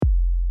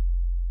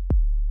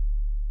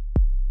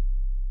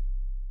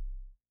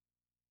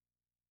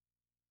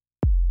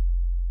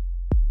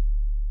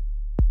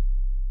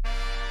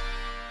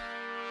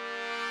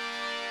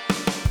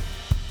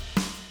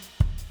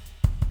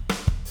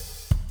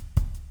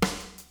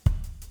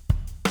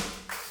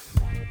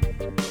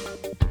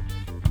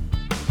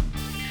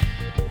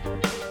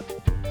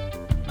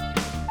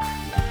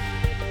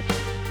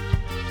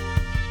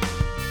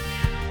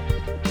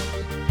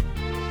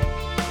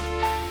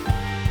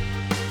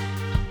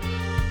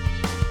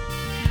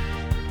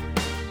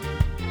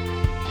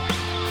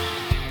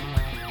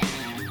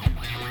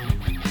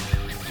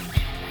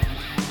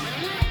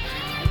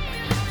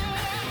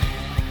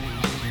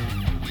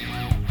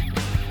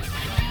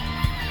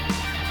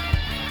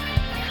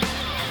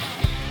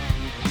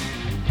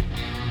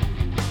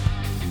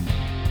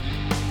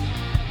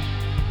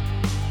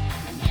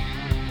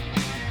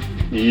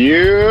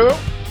You.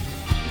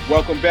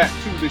 Welcome back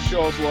to the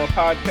Shaw's Law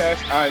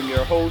Podcast. I'm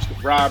your host,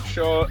 Rob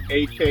Shaw,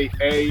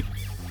 a.k.a.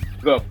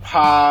 the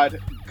Pod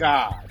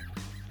God.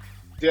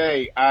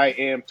 Today, I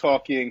am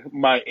talking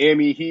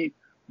Miami Heat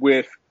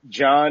with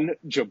John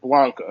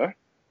Jablanka.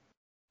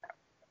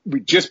 We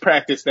just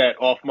practiced that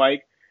off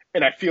mic,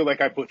 and I feel like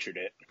I butchered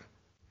it.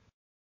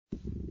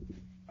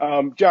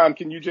 John,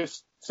 can you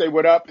just say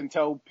what up and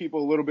tell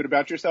people a little bit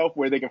about yourself,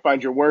 where they can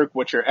find your work,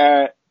 what you're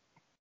at?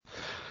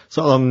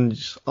 So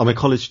I'm a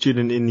college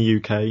student in the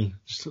UK.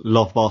 Just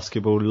love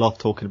basketball, love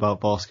talking about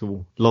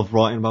basketball, love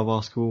writing about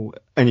basketball,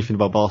 anything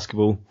about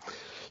basketball.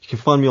 You can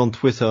find me on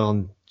Twitter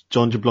on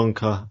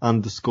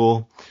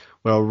JohnJablanka_,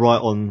 where I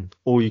write on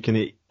all you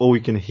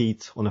can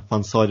heat on a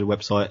Fansided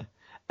website.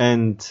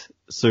 And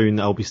soon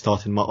I'll be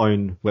starting my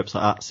own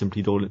website at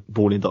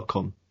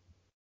simplyballing.com.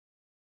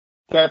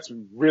 That's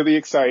really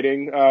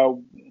exciting.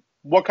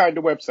 What kind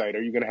of website?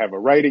 Are you going to have a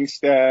writing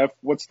staff?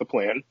 What's the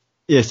plan?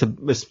 Yeah, so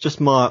it's just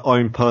my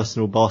own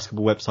personal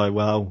basketball website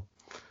where I'll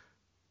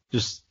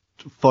just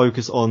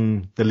focus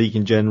on the league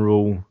in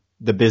general,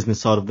 the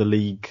business side of the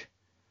league,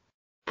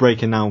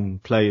 breaking down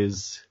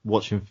players,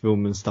 watching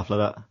film and stuff like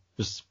that.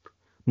 Just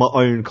my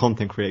own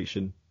content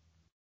creation.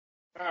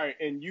 All right,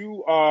 and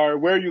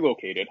where are you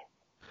located?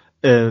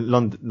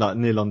 London,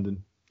 near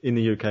London, in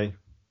the UK.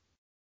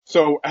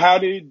 So how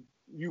did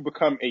you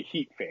become a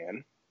Heat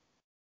fan?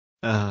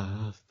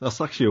 That's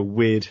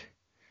actually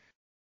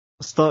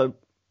I started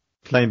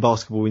playing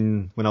basketball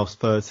when I was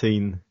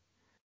 13.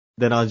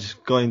 Then I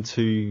just got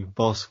into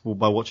basketball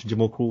by watching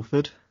Jamal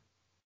Crawford.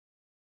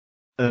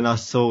 And I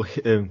saw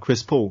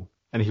Chris Paul,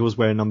 and he was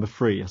wearing number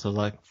 3. So I was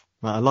like,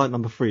 I like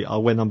number 3.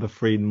 I'll wear number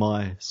 3 in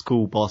my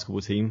school basketball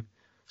team.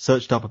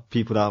 Searched up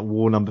people that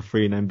wore number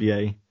 3 in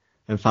NBA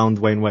and found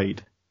Dwayne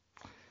Wade.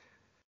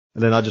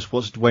 And then I just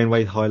watched Dwayne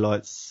Wade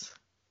highlights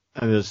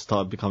and just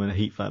started becoming a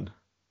Heat fan.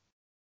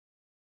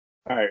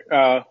 All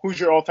right, who's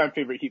your all-time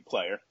favorite Heat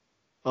player?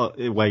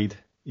 Wade.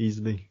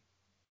 Easily.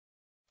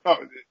 Oh,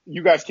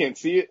 you guys can't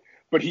see it,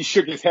 but he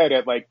shook his head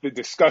at like the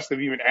disgust of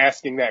even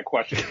asking that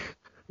question.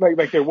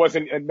 like there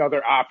wasn't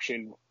another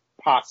option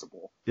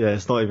possible. Yeah,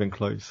 it's not even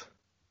close.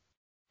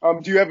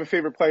 Do you have a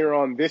favorite player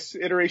on this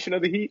iteration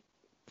of the Heat?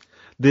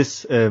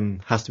 This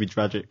has to be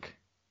Dragic.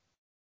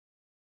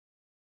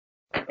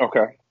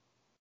 Okay.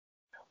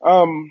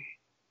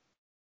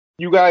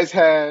 You guys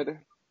had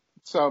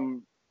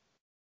some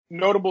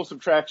notable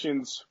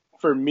subtractions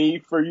for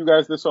you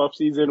guys this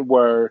offseason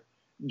were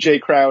Jay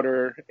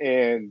Crowder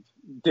and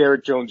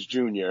Derrick Jones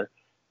Jr.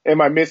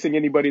 Am I missing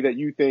anybody that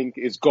you think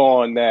is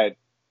gone that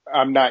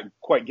I'm not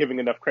quite giving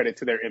enough credit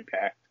to their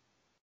impact?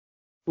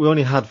 We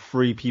only had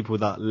 3 people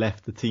that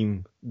left the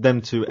team,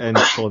 them two and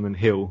Solomon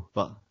Hill,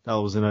 but that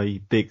wasn't a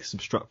big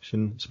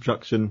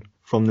subtraction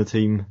from the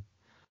team.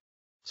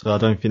 So I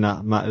don't think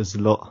that matters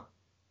a lot.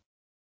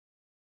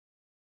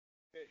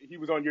 He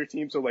was on your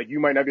team, so like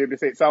you might not be able to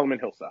say it. Solomon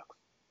Hill sucks.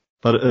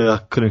 But I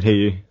couldn't hear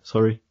you,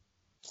 sorry.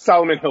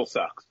 Solomon Hill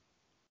sucks.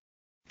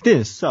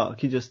 Didn't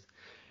suck. He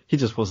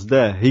just was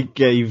there. He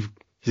gave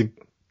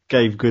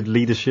good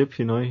leadership,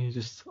 He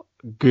just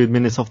good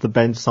minutes off the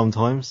bench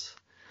sometimes,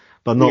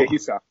 but not. Yeah, he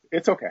sucked.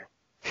 It's okay.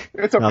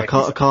 It's okay. No,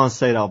 I can't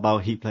say that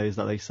about Heat players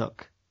that they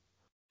suck.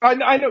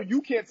 I know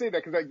you can't say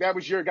that because like that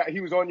was your guy. He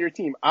was on your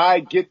team. I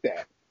get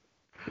that.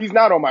 He's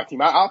not on my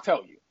team. I'll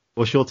tell you.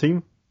 What's your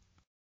team?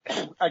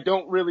 I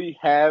don't really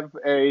have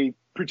a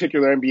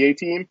particular NBA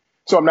team,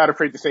 so I'm not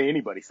afraid to say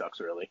anybody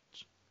sucks. Really.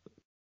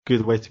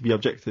 Good way to be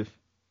objective.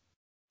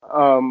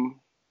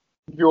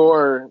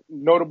 Your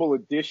notable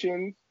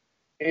additions,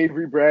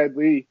 Avery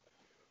Bradley,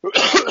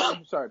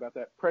 sorry about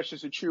that,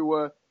 Precious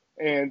Achiuwa,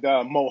 and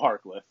Mo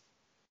Harkless.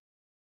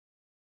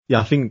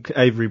 Yeah, I think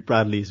Avery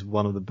Bradley is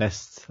one of the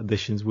best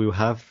additions we'll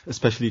have,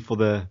 especially for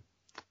the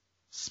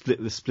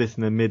split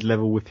in the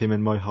mid-level with him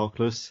and Mo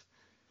Harkless.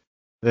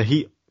 The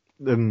Heat,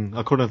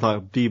 according to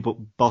like the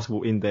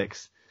Basketball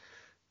Index,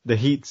 the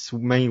Heat's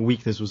main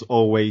weakness was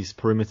always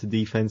perimeter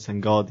defense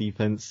and guard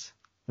defense,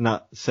 and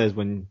that says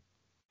when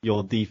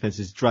your defense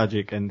is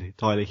Dragic and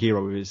Tyler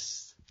Hero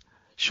is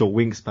short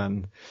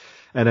wingspan,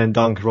 and then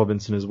Duncan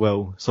Robinson as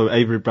well. So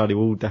Avery Bradley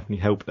will definitely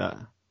help that.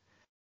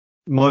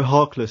 Mo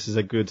Harkless is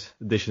a good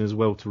addition as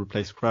well to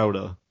replace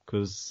Crowder,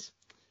 because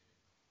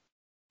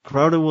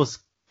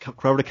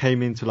Crowder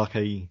came into like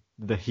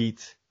the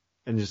Heat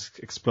and just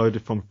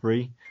exploded from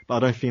 3, but I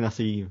don't think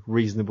that's a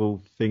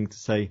reasonable thing to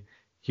say.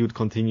 He would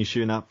continue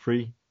shooting at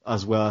 3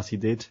 as well as he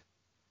did.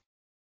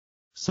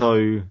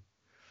 So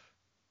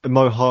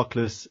Mo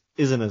Harkless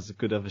isn't as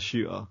good of a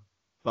shooter,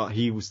 but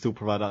he will still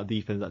provide that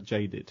defense that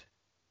Jay did.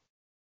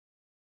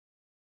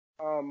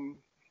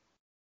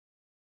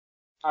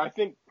 I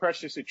think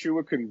Precious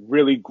Achiuwa can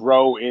really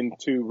grow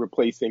into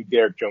replacing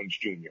Derrick Jones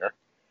Jr.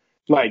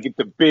 Like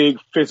the big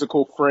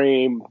physical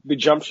frame, the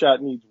jump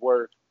shot needs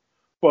work,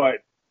 but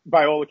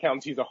by all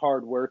accounts he's a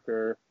hard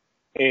worker,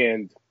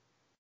 and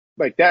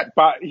like that.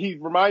 But he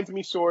reminds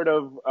me sort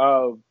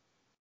of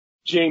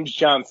James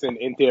Johnson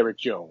and Derrick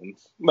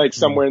Jones, like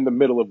somewhere in the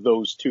middle of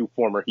those two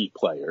former Heat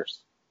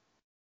players.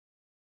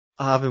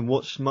 I haven't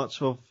watched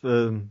much of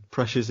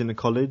Precious in the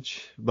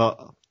college,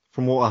 but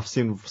from what I've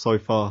seen so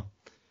far,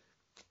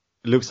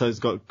 it looks like he's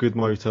got good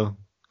motor,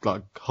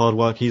 like hard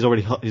work. He's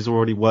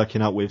already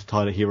working out with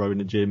Tyler Hero in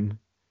the gym.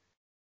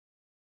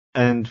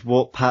 And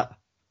what Pat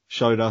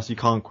showed us, you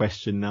can't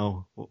question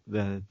now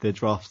their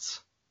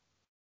drafts.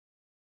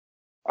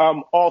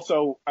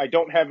 Also, I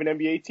don't have an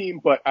NBA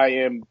team, but I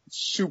am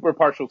super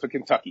partial to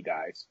Kentucky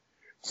guys.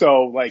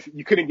 So, like,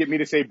 you couldn't get me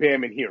to say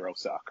Bam and Hero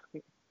suck.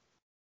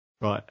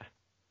 Right.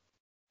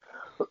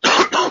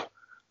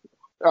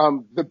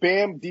 The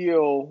Bam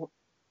deal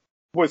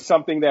was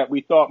something that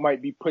we thought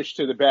might be pushed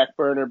to the back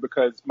burner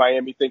because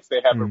Miami thinks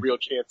they have a real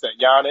chance at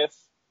Giannis.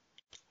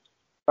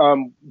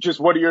 Just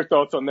what are your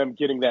thoughts on them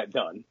getting that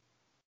done?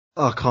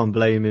 I can't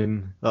blame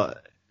him.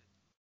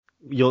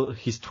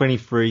 He's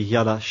 23. He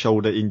had that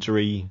shoulder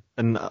injury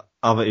and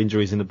other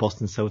injuries in the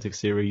Boston Celtics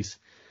series.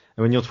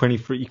 And when you're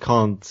 23, you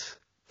can't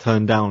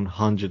turn down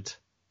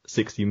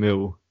 160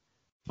 mil.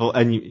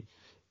 I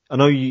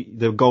know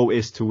the goal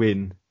is to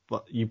win,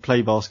 but you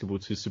play basketball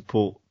to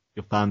support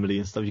your family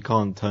and stuff. You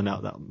can't turn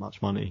out that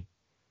much money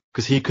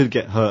because he could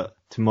get hurt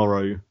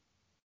tomorrow,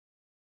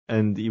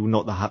 and he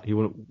won't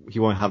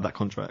have that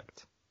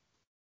contract.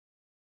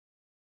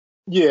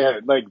 Yeah,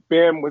 like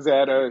Bam was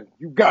at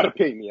you gotta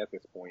pay me at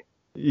this point.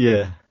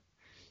 Yeah,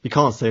 you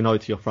can't say no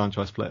to your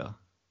franchise player.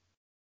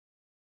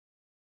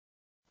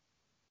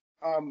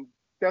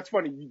 That's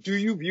funny. Do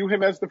you view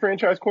him as the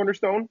franchise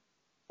cornerstone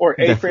or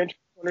franchise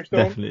cornerstone?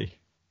 Definitely.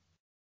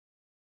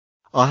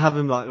 I have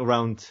him like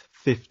around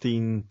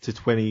 15 to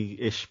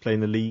 20-ish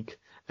playing the league,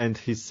 and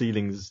his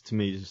ceilings to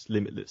me is just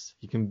limitless.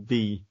 He can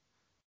be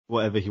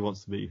whatever he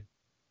wants to be.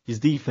 His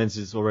defense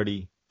is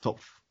already top.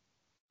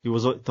 He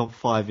was top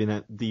 5 in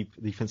a deep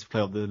defensive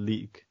player of the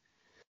league,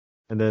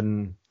 and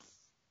then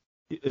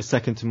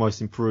second to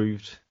most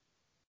improved.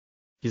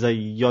 He's a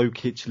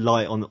Jokic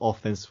light on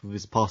offense with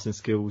his passing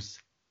skills.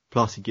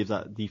 Plus, he gives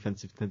that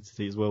defensive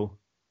intensity as well.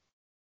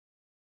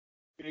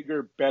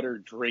 Bigger, better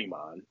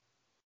Draymond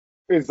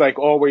is like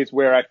always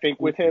where I think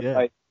with him. Yeah.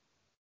 Like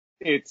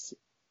it's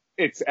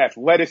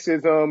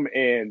athleticism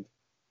and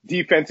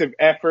defensive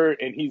effort,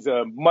 and he's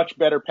a much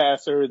better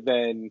passer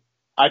than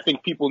I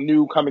think people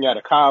knew coming out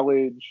of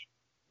college.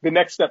 The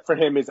next step for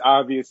him is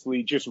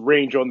obviously just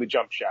range on the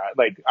jump shot.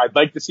 Like, I'd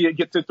like to see it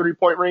get to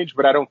 3-point range,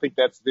 but I don't think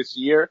that's this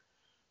year.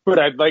 But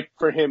I'd like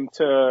for him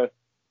to,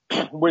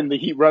 when the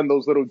Heat run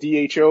those little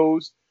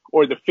DHOs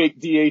or the fake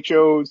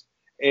DHOs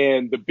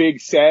and the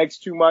big sags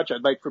too much,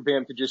 I'd like for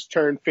Bam to just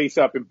turn face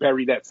up and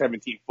bury that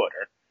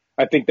 17-footer.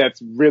 I think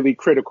that's really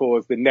critical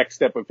as the next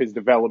step of his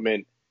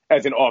development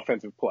as an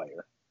offensive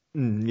player.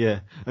 Yeah,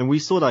 and we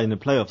saw that in the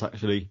playoffs,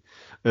 actually.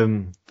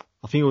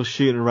 I think he was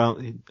shooting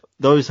around,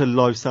 those are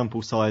low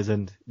sample size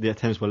and the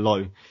attempts were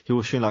low. He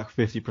was shooting like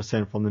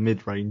 50% from the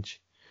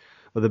mid-range.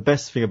 But the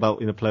best thing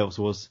about in the playoffs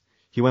was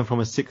he went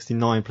from a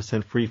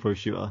 69% free throw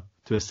shooter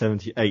to a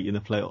 78 in the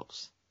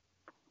playoffs.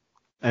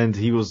 And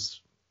he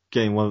was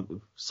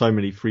getting so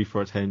many free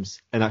throw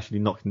attempts and actually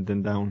knocking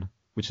them down,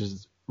 which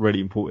is really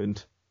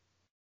important.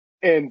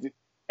 And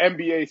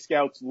NBA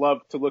scouts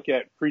love to look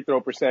at free throw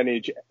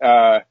percentage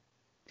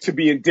to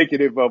be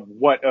indicative of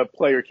what a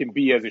player can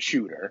be as a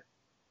shooter.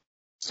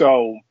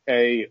 So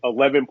a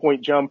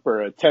 11-point jump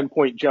or a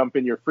 10-point jump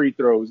in your free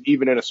throws,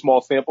 even in a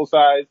small sample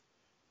size,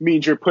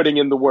 means you're putting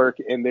in the work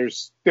and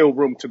there's still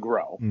room to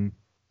grow.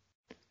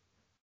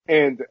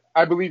 And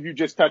I believe you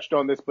just touched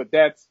on this, but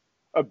that's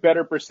a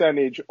better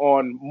percentage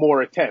on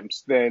more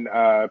attempts than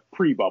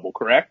pre-bubble,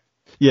 correct?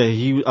 Yeah,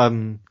 he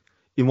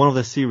in one of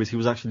the series he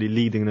was actually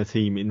leading the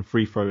team in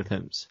free throw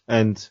attempts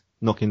and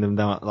knocking them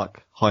down at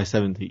like high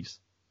 70s.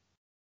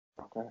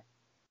 Okay.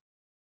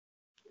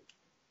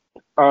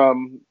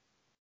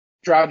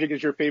 Dragic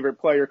is your favorite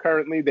player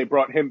currently. They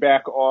brought him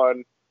back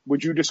on.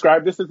 Would you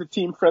describe this as a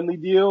team-friendly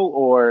deal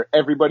or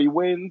everybody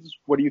wins?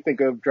 What do you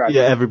think of Dragic?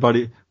 Yeah,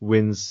 everybody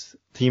wins.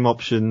 Team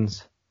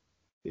options.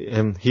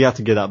 He had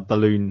to get that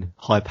balloon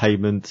high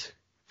payment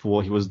for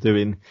what he was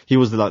doing. He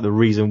was the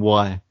reason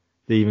why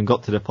they even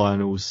got to the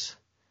finals,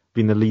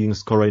 being the leading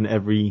scorer in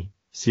every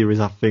series,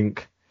 I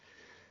think.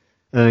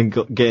 And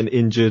then getting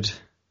injured.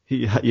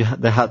 They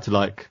had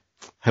to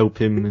help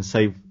him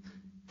and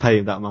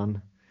pay that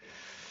man.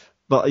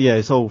 But yeah,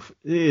 it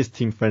is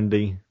team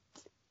friendly.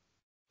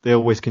 They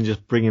always can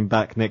just bring him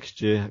back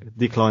next year,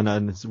 decline that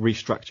and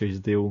restructure his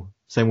deal.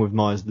 Same with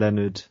Myers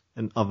Leonard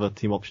and other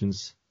team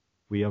options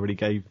we already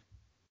gave.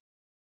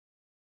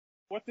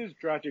 What does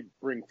Dragic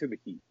bring to the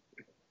Heat?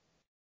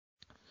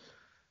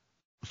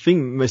 I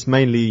think it's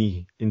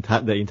mainly the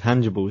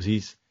intangibles.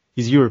 He's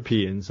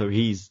European, so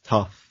he's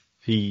tough.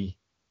 He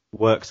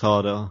works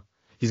harder.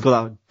 He's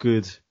got that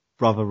good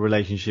brother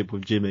relationship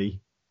with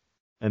Jimmy,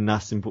 and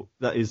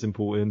that is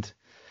important.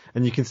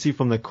 And you can see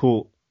from the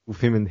court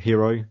with him and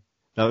Hero,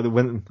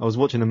 when I was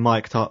watching the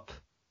mic'd up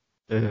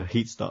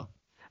Heat stuff,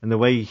 and the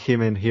way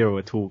him and Hero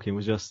were talking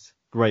was just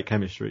great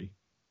chemistry.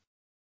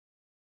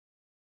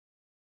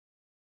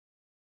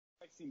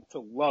 I seem to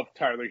love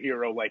Tyler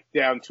Hero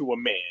down to a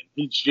man.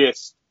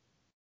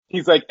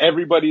 He's like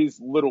everybody's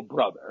little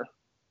brother.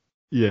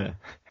 Yeah.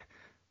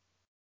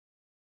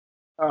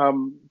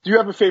 Do you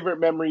have a favorite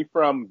memory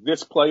from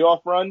this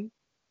playoff run?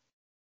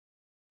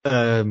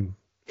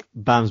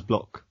 Bam's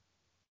block.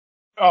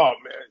 Oh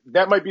man,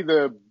 that might be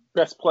the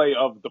best play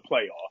of the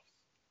playoffs.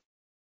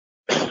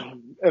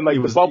 And like It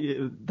the was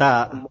bubble.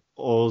 that,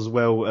 or as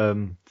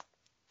well,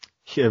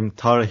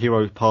 Tyler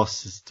Hero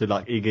passes to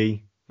like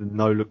Iggy, the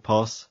no look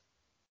pass.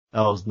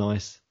 That was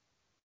nice.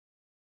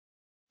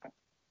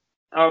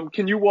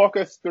 Can you walk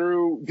us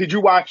through? Did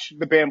you watch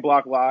the Bam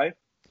block live?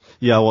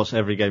 Yeah, I watch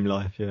every game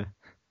live. Yeah.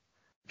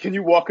 Can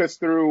you walk us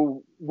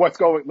through what's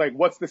going? Like,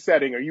 what's the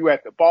setting? Are you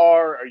at the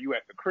bar? Are you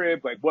at the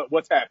crib? Like,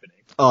 what's happening?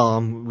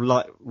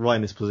 Like right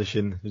in this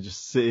position,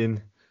 just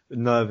sitting,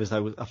 nervous.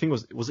 I think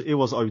it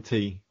was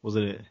OT,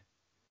 wasn't it?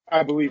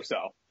 I believe so.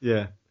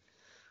 Yeah.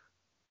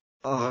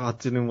 I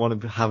didn't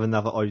want to have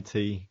another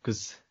OT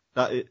because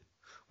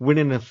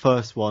winning the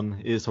first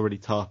one is already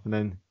tough, and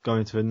then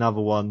going to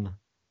another one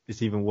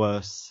is even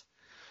worse.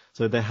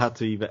 So they had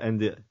to either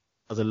end it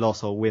as a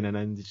loss or win, and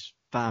then just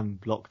Bam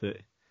blocked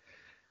it.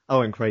 I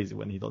went crazy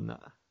when he done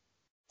that.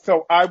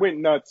 So I went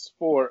nuts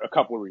for a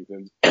couple of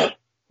reasons.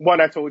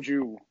 One, I told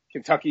you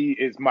Kentucky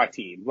is my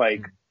team.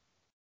 Like,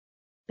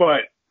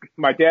 but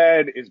my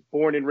dad is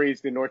born and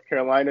raised in North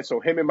Carolina, so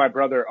him and my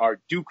brother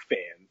are Duke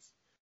fans.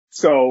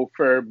 So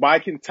for my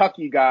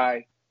Kentucky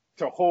guy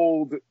to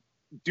hold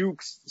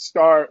Duke's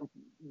star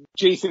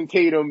Jason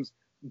Tatum's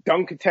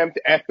dunk attempt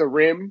at the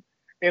rim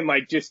and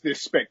like just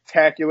this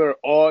spectacular,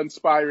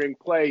 awe-inspiring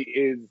play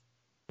is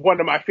one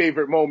of my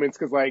favorite moments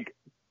because like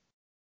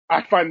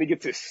I finally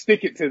get to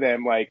stick it to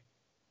them like,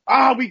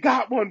 we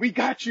got one. We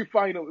got you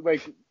finally.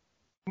 Like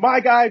my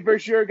guy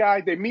versus your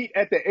guy, they meet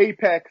at the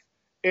apex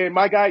and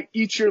my guy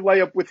eats your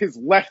layup with his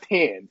left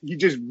hand. He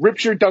just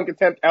rips your dunk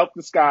attempt out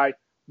the sky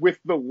with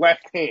the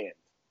left hand.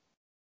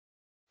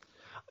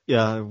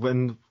 Yeah,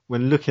 when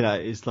looking at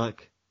it, it's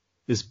like,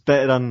 it's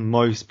better than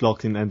most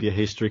blocked in NBA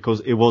history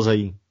because he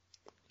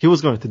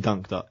was going to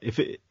dunk that. If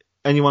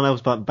anyone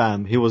else but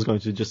Bam, he was going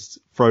to just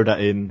throw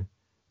that in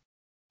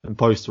and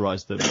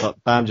posterize them,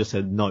 but Bam just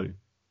said no.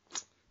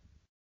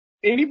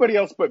 Anybody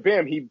else but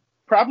Bam, he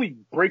probably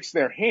breaks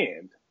their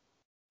hand.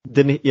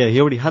 He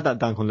already had that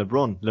dunk on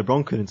LeBron.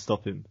 LeBron couldn't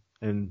stop him.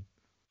 And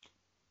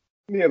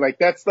yeah, like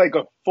that's like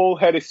a full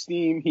head of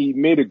steam. He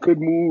made a good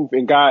move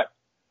and got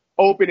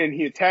open and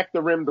he attacked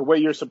the rim the way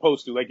you're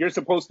supposed to. Like you're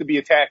supposed to be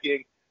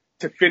attacking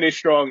to finish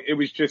strong. It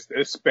was just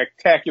a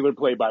spectacular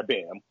play by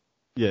Bam.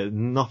 Yeah,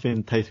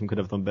 nothing Tatum could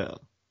have done better.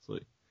 So.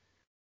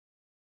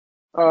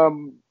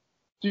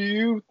 Do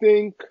you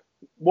think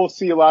we'll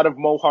see a lot of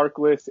Mo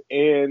Harkless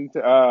and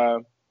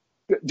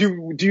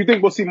do you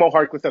think we'll see Mo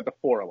Harkless at the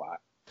 4 a lot?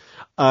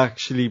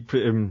 Actually,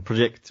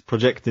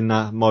 projecting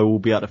that Mo will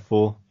be at the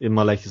 4 in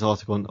my latest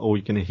article on All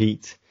You Can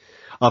Heat.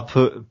 I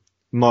put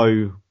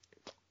Mo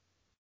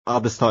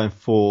at the starting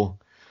 4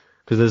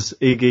 because there's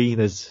Iggy,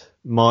 there's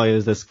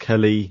Myers, there's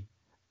Kelly,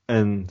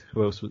 and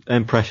who else?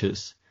 And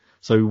Precious.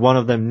 So one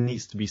of them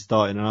needs to be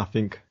starting, and I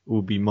think it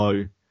will be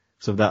Mo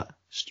because of that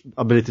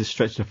ability to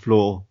stretch the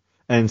floor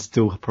and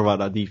still provide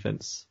that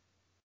defense.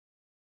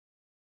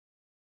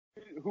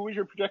 Who is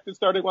your projected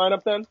starting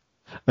lineup then?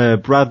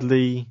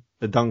 Bradley,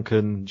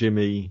 Duncan,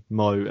 Jimmy,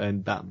 Mo,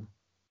 and Bam.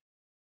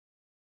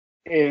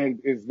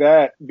 And is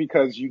that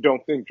because you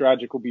don't think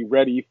Dragic will be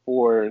ready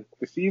for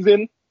the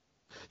season?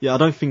 Yeah, I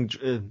don't think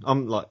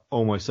I'm like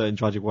almost certain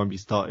Dragic won't be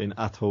starting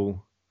at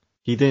all.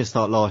 He didn't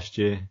start last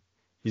year.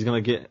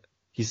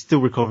 He's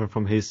still recovering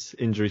from his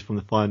injuries from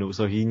the finals,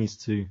 so he needs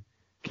to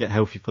get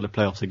healthy for the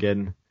playoffs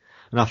again.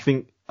 And I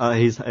think at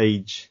his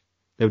age,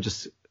 he'll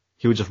just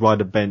ride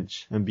the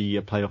bench and be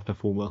a playoff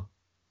performer.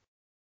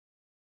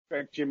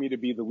 Expect Jimmy to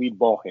be the lead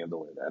ball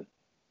handler then.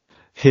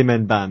 Him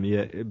and Bam,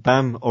 yeah.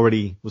 Bam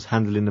already was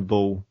handling the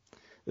ball.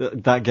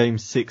 That game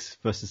 6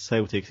 versus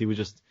Celtics, he was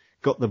just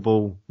got the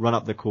ball, run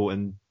up the court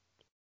and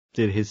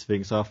did his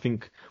thing. So I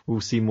think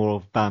we'll see more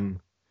of Bam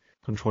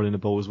controlling the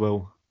ball as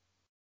well.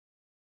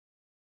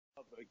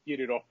 Get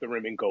it off the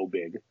rim and go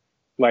big.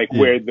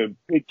 Where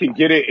it can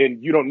get it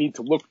and you don't need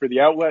to look for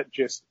the outlet,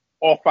 just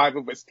all 5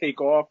 of us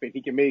take off and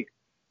he can make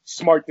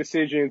smart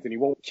decisions and he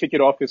won't kick it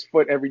off his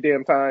foot every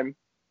damn time.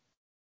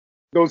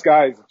 Those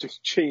guys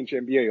just change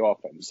NBA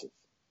offenses.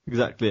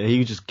 Exactly.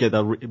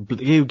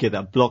 He'll get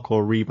that block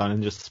or rebound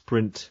and just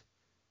sprint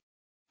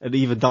and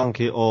either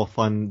dunk it or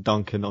find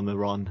Duncan on the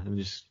run and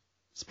just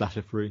splash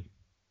it through.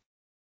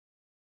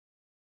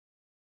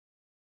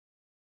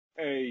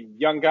 A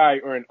young guy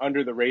or an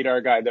under the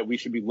radar guy that we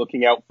should be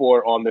looking out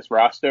for on this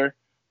roster,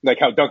 like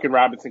how Duncan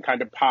Robinson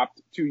kind of popped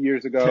 2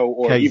 years ago,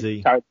 or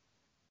KZ.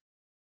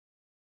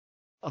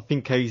 I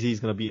think KZ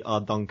is going to be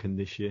our Duncan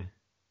this year.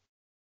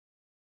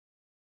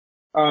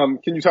 Can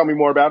you tell me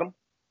more about him?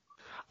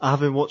 I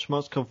haven't watched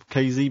much of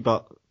KZ,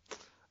 but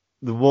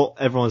what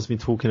everyone's been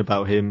talking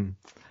about him,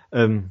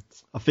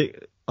 I think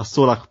I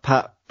saw like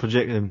Pat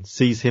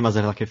sees him as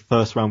like a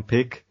first round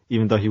pick,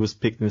 even though he was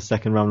picked in the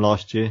second round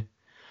last year.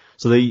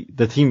 So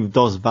the team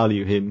does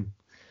value him.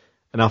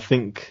 And I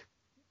think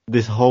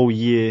this whole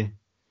year,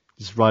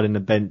 just riding the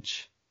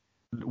bench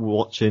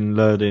watching,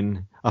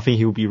 learning. I think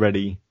he'll be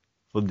ready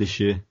for this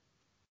year.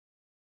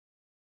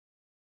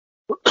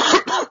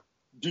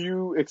 Do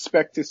you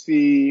expect to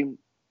see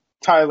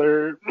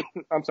Tyler,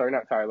 I'm sorry,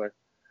 not Tyler,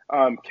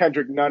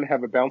 Kendrick Nunn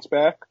have a bounce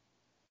back?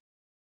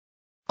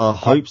 I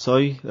hope so.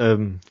 He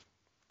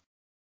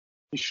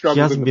He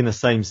hasn't been the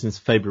same since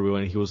February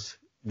when he was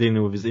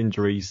dealing with his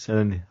injuries,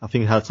 and I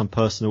think he had some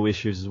personal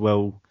issues as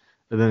well.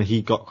 And then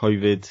he got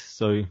COVID,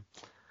 so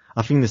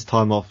I think this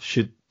time off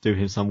should do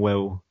him some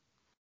well.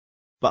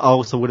 But I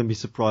also wouldn't be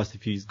surprised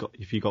if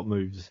he got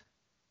moves.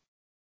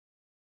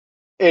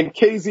 And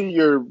KZ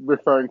you're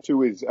referring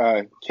to is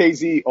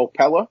KZ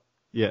Opella.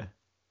 Yeah.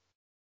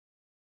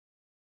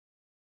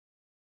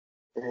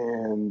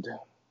 And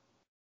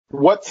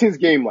what's his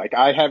game like?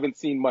 I haven't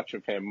seen much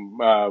of him.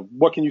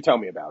 What can you tell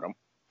me about him?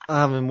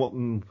 I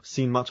haven't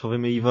seen much of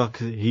him either,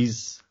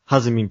 because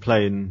hasn't been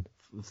playing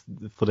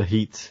for the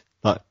Heat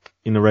like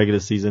in the regular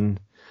season.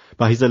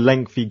 But he's a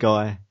lengthy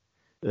guy.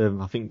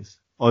 I think it's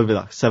over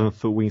like 7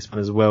 foot wingspan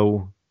as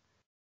well.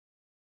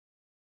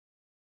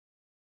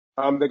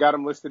 They got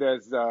him listed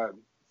as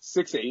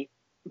 6'8",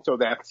 so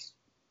that's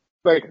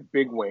like a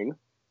big wing.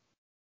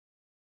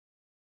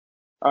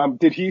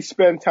 Did he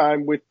spend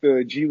time with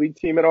the G League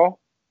team at all?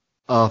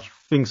 I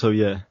think so,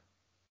 yeah.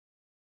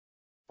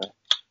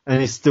 And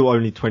he's still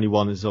only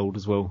 21 years old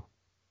as well.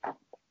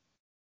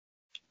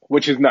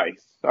 Which is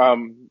nice.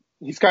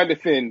 He's kind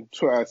of thin,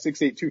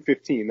 6'8",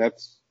 215.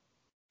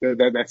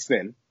 That's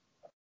thin.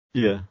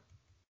 Yeah.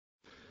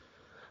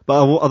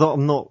 But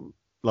I'm not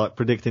like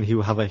predicting he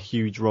will have a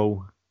huge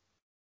role.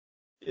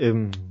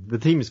 The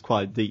team is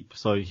quite deep,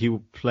 so he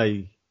will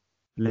play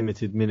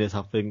limited minutes,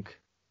 I think.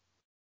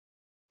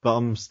 But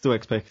I'm still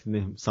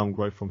expecting some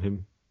growth from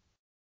him.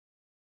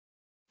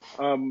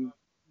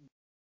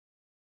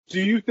 Do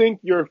you think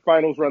your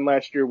finals run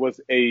last year was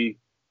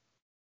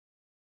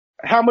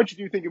how much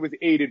do you think it was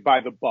aided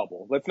by the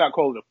bubble? Let's not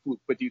call it a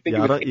fluke, but do you think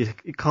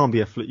it can't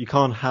be a fluke. You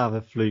can't have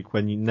a fluke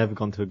when you've never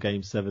gone to a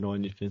game 7 or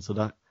anything, so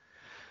that.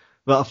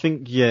 But I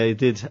think, yeah, it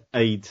did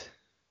aid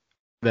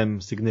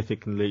them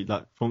significantly.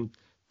 Like, from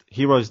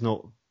Hero's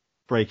not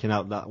breaking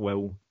out that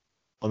well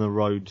on the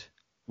road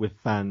with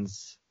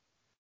fans.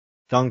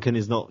 Duncan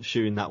is not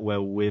shooting that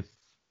well with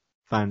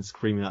fans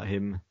screaming at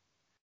him.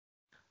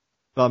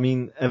 But I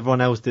mean, everyone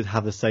else did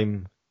have the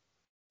same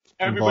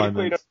Everybody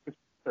played up to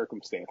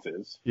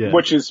circumstances, yeah.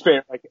 Which is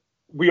fair. Like,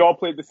 we all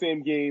played the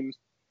same games.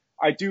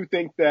 I do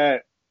think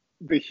that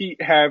the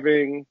Heat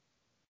having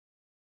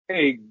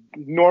a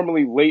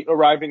normally late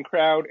arriving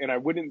crowd, and I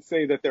wouldn't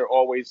say that they're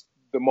always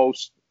the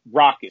most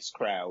raucous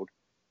crowd,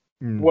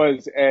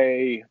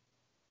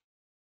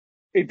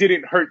 it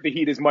didn't hurt the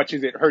Heat as much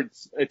as it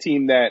hurts a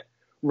team that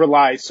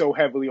relies so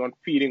heavily on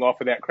feeding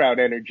off of that crowd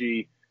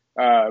energy.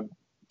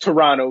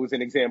 Toronto is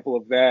an example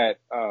of that.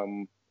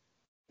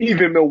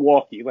 Even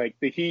Milwaukee, like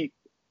the Heat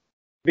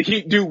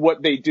do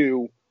what they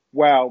do,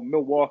 while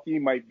Milwaukee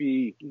might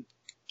be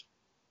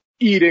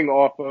eating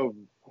off of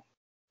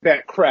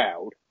that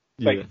crowd,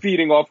 like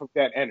feeding off of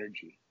that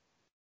energy.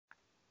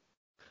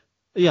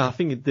 Yeah, I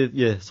think it did.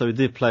 Yeah, so it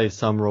did play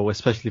some role,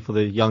 especially for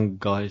the young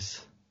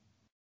guys.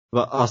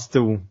 But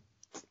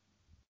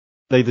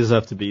they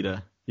deserve to be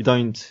there. You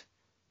don't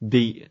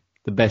beat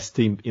the best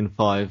team in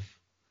 5.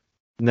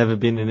 Never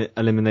been in an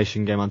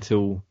elimination game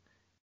until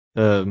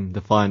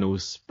the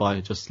finals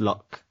by just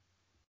luck.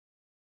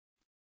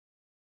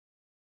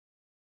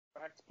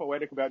 That's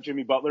poetic about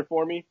Jimmy Butler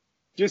for me.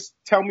 Just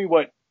tell me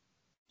what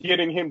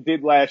getting him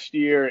did last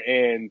year,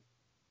 and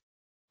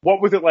what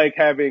was it like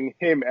having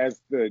him as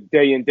the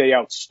day in, day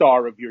out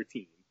star of your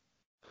team?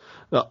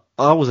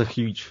 I was a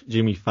huge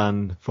Jimmy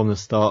fan from the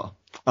start.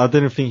 I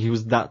didn't think he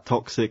was that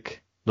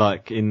toxic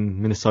like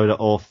in Minnesota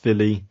or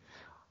Philly.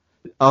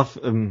 I've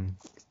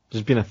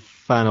just been a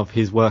fan of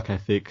his work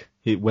ethic,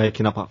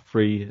 waking up at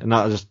 3, and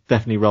that just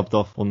definitely rubbed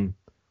off on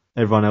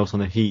everyone else on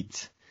the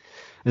Heat.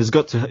 It's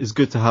good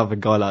to have a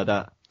guy like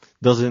that.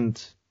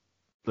 Doesn't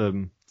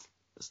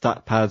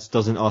stat pads,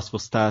 doesn't ask for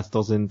stats,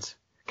 doesn't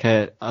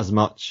care as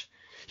much.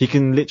 He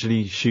can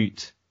literally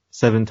shoot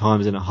 7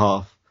 times in a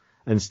half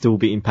and still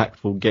be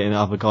impactful, getting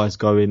other guys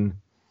going,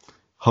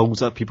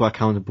 holds up people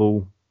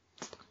accountable.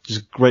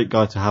 Just a great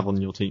guy to have on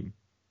your team.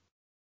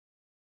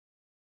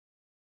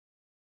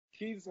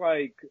 He's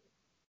like,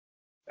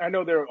 I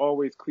know there are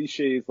always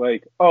cliches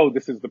like, oh,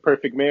 this is the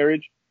perfect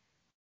marriage.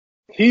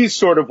 He's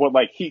sort of what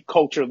like Heat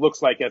culture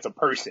looks like as a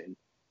person.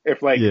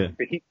 If like the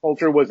Heat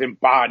culture was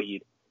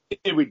embodied,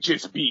 it would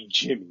just be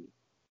Jimmy.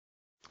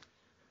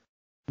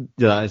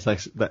 Yeah, it's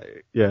like that.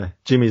 Yeah,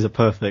 Jimmy's a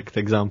perfect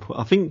example.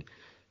 I think,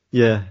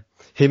 yeah,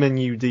 him and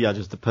UD are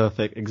just a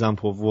perfect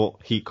example of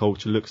what Heat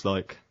culture looks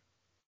like.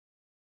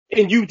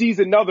 And UD's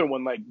another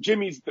one. Like,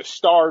 Jimmy's the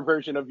star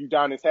version of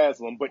Udonis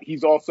Haslem, but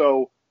he's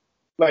also,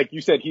 like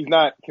you said, he's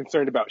not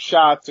concerned about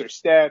shots or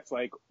stats.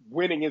 Like,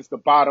 winning is the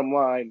bottom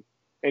line,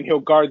 and he'll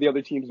guard the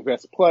other team's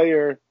best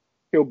player.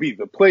 He'll be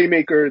the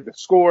playmaker, the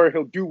scorer.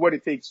 He'll do what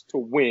it takes to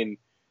win,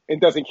 and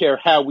doesn't care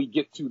how we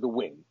get to the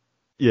win.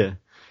 Yeah.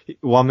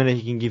 1 minute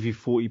he can give you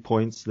 40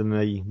 points, then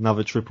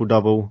another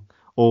triple-double.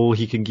 or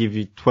he can give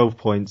you 12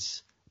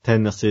 points,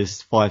 10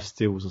 assists, 5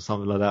 steals, or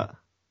something like that.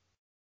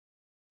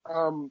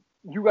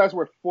 You guys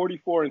were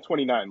 44 and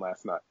 29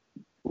 last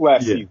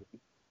season.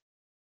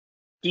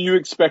 Do you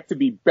expect to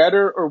be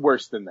better or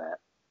worse than that?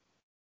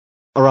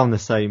 Around the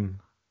same.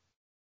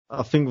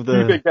 I think Do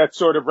you think that's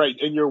sort of right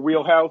in your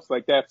wheelhouse?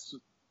 Like that's...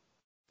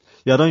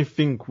 Yeah, I don't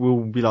think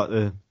we'll be like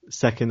the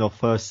second or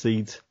first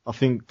seed. I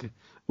think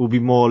we'll be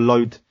more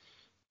load.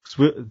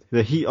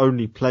 The Heat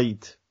only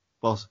played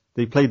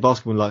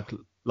basketball like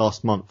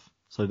last month,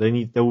 so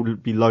they will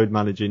be load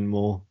managing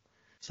more.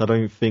 So I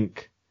don't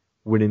think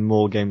winning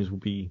more games will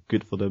be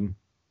good for them.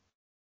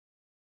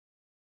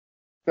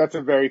 That's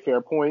a very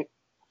fair point.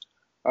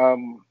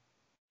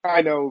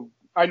 I know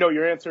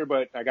your answer,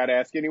 but I got to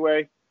ask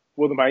anyway.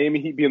 Will the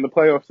Miami Heat be in the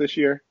playoffs this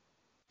year?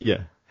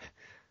 Yeah,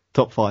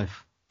 top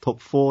 5,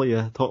 top 4.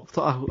 Yeah,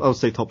 I would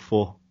say top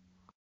 4.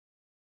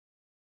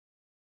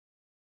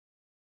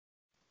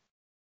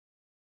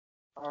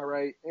 All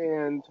right,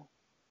 and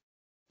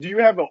do you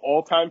have an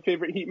all-time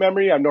favorite Heat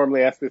memory? I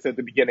normally ask this at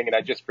the beginning, and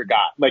I just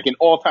forgot. Like an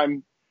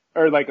all-time,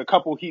 or like a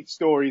couple Heat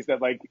stories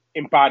that like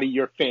embody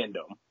your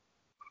fandom.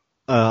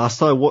 I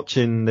started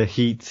watching the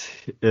Heat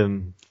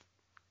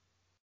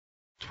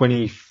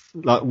 20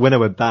 like when they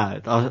were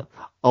bad.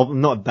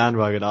 I'm not a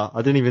bandwagon. I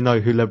didn't even know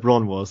who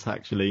LeBron was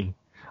actually.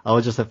 I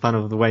was just a fan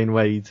of the Wayne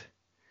Wade.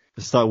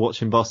 I started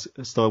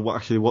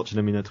actually watching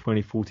him in the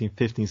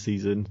 2014-15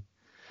 season.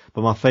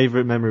 But my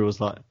favorite memory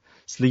was like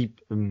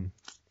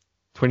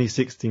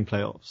 2016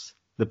 playoffs.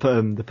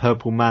 The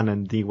Purple Man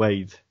and D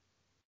Wade.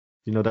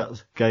 You know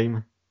that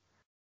game?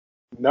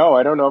 No,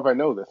 I don't know if I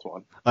know this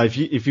one.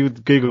 If you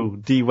would Google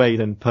D Wade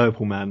and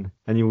Purple Man,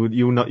 and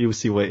you'll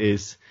see what it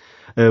is.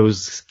 It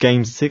was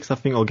game 6, I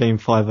think, or game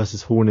 5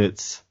 versus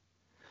Hornets.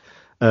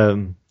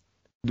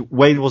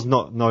 Wade was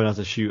not known as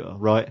a shooter,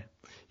 right?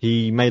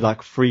 He made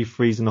like 3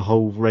 threes in the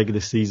whole regular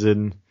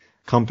season,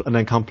 and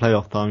then come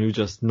playoff time, he was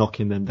just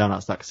knocking them down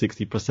at like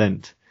 60%.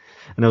 And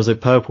there was a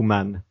Purple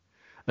Man,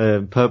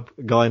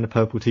 guy in a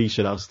purple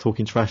t-shirt. I was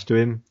talking trash to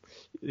him.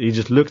 He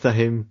just looked at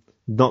him,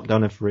 knocked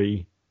down a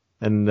 3,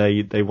 and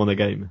they won the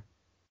game.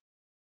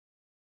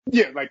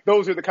 Yeah, like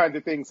those are the kinds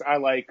of things I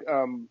like.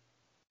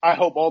 I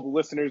hope all the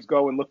listeners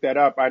go and look that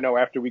up. I know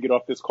after we get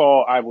off this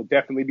call, I will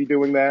definitely be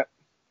doing that.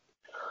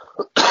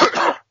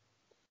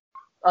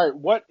 All right,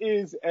 what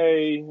is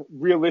a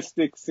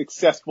realistic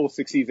successful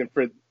season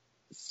for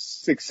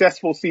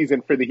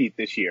the Heat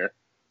this year?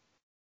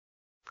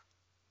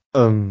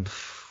 I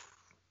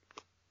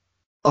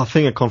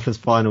think a conference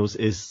finals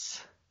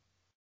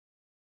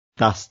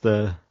that's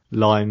the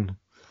line.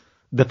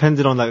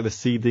 Depending on like the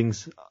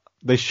seedings,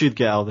 they should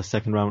get out of the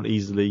second round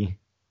easily.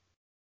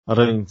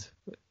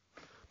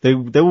 They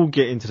will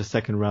get into the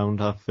second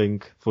round, I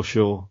think, for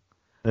sure.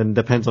 And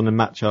depends on the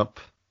matchup.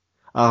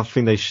 I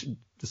think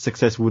the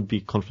success would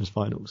be conference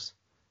finals.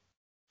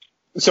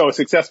 So a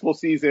successful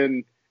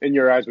season in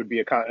your eyes would be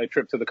a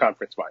trip to the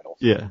conference finals.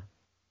 Yeah.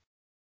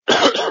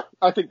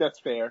 I think that's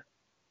fair.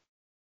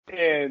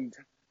 And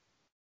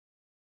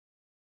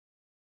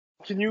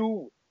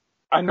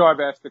I know I've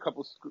asked a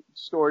couple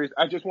stories.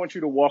 I just want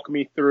you to walk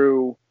me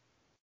through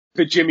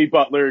the Jimmy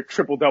Butler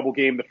triple-double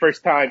game, the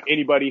first time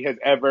anybody has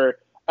ever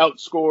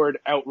outscored,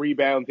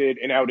 out-rebounded,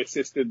 and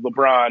out-assisted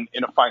LeBron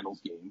in a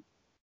finals game.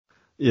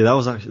 Yeah, that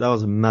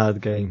was a mad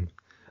game.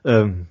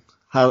 I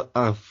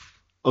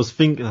was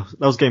thinking that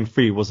was game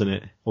 3, wasn't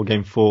it, or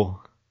game 4?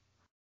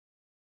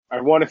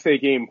 I want to say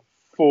game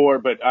 4,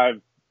 but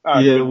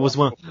it was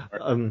one.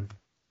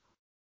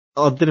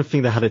 I didn't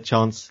think they had a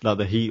chance, like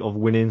the Heat, of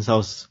winning. So I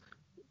was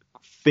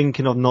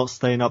thinking of not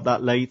staying up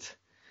that late,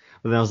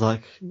 but then I was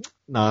like,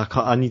 nah,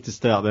 I need to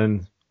stay up.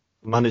 Then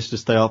managed to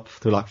stay up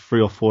to like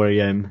 3 or 4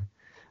 a.m.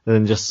 and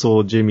then just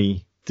saw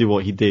Jimmy do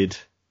what he did.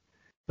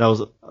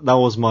 That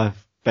was my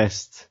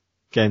best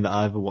game that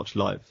I ever watched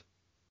live.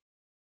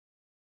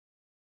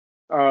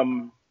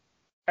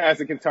 As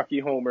a Kentucky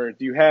homer,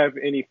 do you have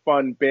any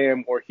fun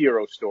Bam or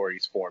hero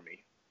stories for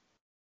me?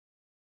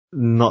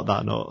 Not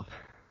that, no.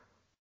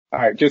 All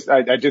right,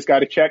 I just got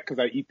to check because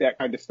I eat that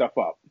kind of stuff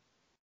up.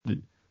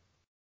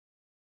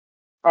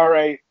 All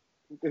right.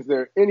 Is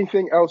there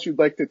anything else you'd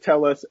like to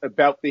tell us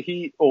about the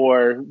Heat,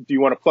 or do you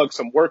want to plug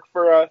some work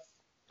for us?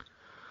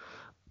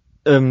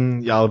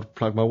 Yeah, I'll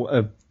plug my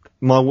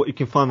you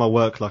can find my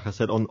work, like I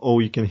said, on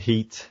All You Can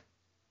Heat,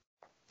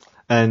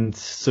 and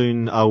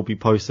soon I'll be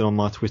posting on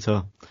my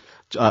Twitter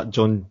at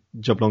John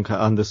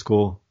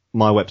Jablonka_,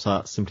 my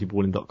website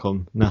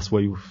simplyballing.com, and that's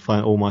where you'll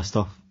find all my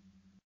stuff.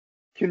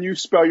 Can you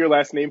spell your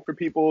last name for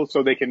people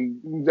so I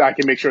can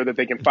make sure that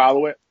they can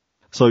follow it?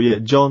 So yeah,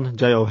 John,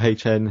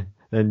 John,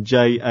 then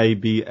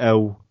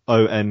JABLONKA_.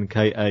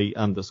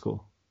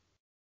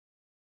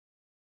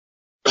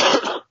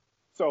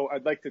 So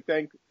I'd like to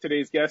thank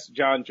today's guest,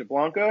 John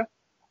Jablonka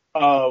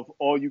of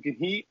All You Can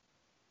Heat.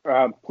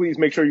 Please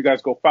make sure you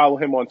guys go follow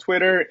him on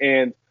Twitter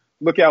and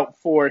look out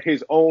for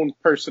his own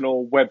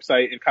personal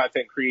website and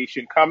content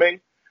creation coming.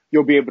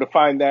 You'll be able to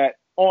find that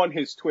on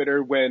his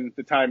Twitter when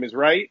the time is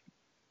right.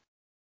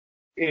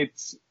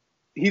 It's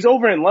he's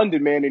over in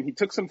London, man, and he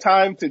took some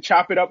time to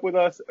chop it up with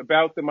us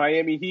about the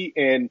Miami Heat,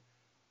 and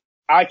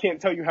I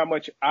can't tell you how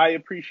much I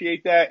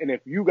appreciate that. And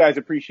if you guys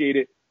appreciate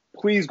it,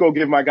 please go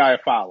give my guy a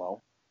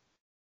follow.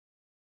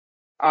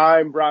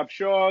 I'm Rob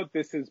Shaw.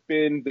 This has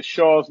been the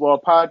Shaw's Law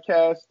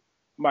Podcast,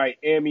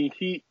 Miami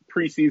Heat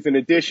preseason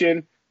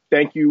edition.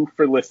 Thank you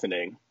for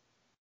listening.